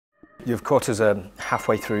You've caught us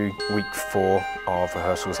halfway through week 4 of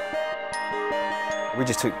rehearsals. We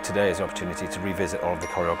just took today as an opportunity to revisit all of the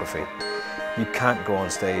choreography. You can't go on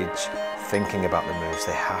stage thinking about the moves,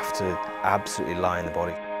 they have to absolutely lie in the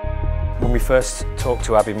body. When we first talked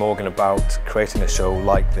to Abi Morgan about creating a show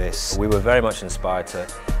like this, we were very much inspired to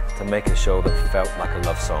make a show that felt like a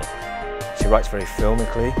love song. She writes very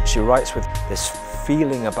filmically, she writes with this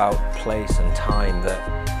feeling about place and time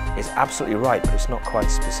that is absolutely right, but it's not quite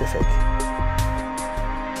specific.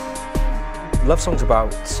 Lovesong's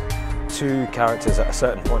about two characters at a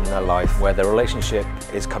certain point in their life where their relationship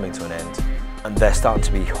is coming to an end and they're starting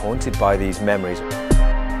to be haunted by these memories.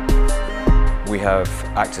 We have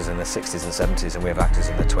actors in their 60s and 70s and we have actors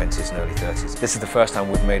in their 20s and early 30s. This is the first time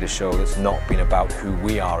we've made a show that's not been about who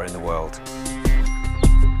we are in the world.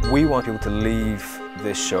 We want people to leave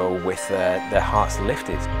this show with their hearts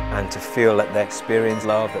lifted and to feel that they experience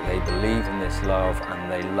love, that they believe in this love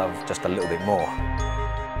and they love just a little bit more.